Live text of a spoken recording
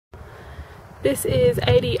This is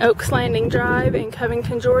 80 Oaks Landing Drive in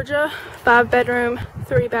Covington, Georgia. 5-bedroom,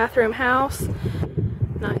 3-bathroom house.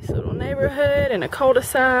 Nice little neighborhood and a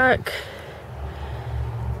cul-de-sac.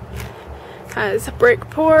 Has a brick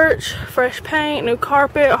porch, fresh paint, new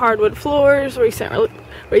carpet, hardwood floors,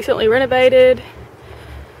 recently renovated.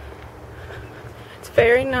 It's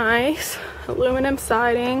very nice. Aluminum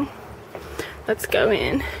siding. Let's go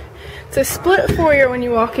in. It's a split foyer when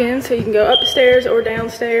you walk in, so you can go upstairs or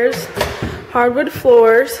downstairs. Hardwood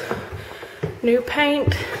floors, new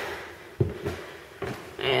paint,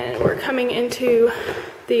 and we're coming into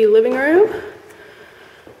the living room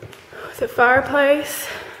with a fireplace,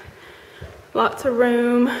 lots of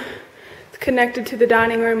room. It's connected to the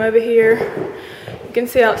dining room over here. You can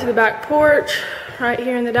see out to the back porch right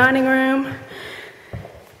here in the dining room.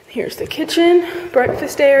 Here's the kitchen,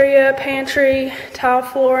 breakfast area, pantry, tile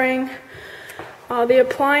flooring, all the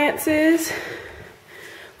appliances.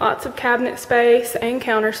 Lots of cabinet space and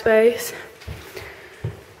counter space.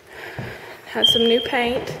 Has some new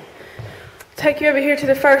paint. Take you over here to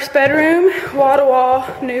the first bedroom.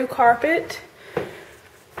 Wall-to-wall new carpet.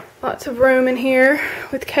 Lots of room in here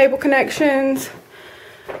with cable connections.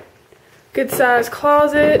 Good sized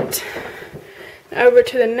closet. Over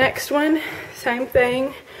to the next one. Same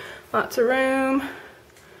thing. Lots of room.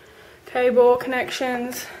 Cable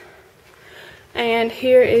connections. And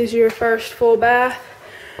here is your first full bath.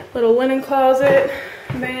 Little linen closet,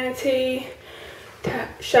 vanity,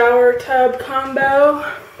 shower tub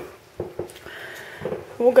combo.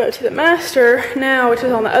 We'll go to the master now, which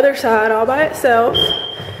is on the other side all by itself.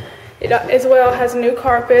 It as well has new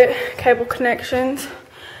carpet, cable connections,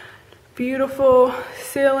 beautiful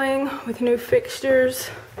ceiling with new fixtures.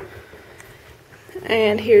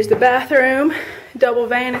 And here's the bathroom, double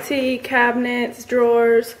vanity, cabinets,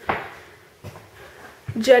 drawers,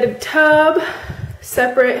 jetted tub.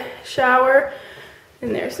 Separate shower,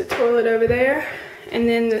 and there's the toilet over there, and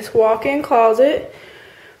then this walk-in closet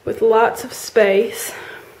with lots of space.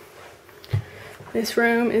 This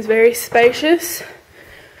room is very spacious.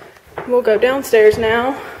 We'll go downstairs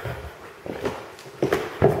now.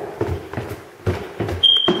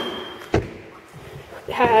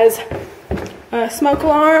 It has a smoke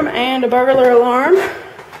alarm and a burglar alarm.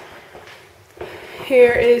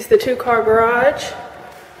 Here is the 2-car garage.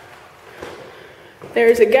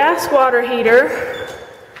 There's a gas water heater.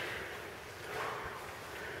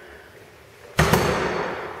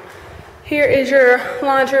 Here is your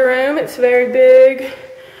laundry room. It's very big,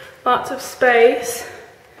 lots of space.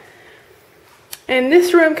 And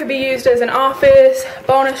this room could be used as an office,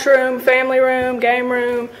 bonus room, family room, game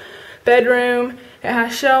room, bedroom. It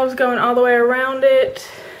has shelves going all the way around it.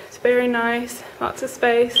 It's very nice, lots of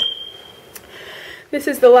space. This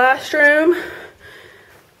is the last room.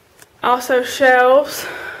 Also shelves,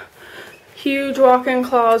 huge walk-in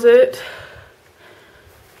closet,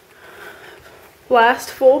 last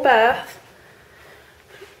full bath,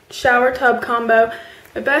 shower tub combo.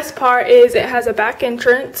 The best part is it has a back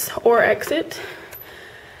entrance or exit.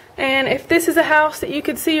 And if this is a house that you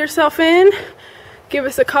could see yourself in, give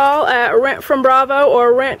us a call at Rent from Bravo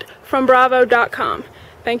or rentfrombravo.com.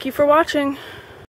 Thank you for watching.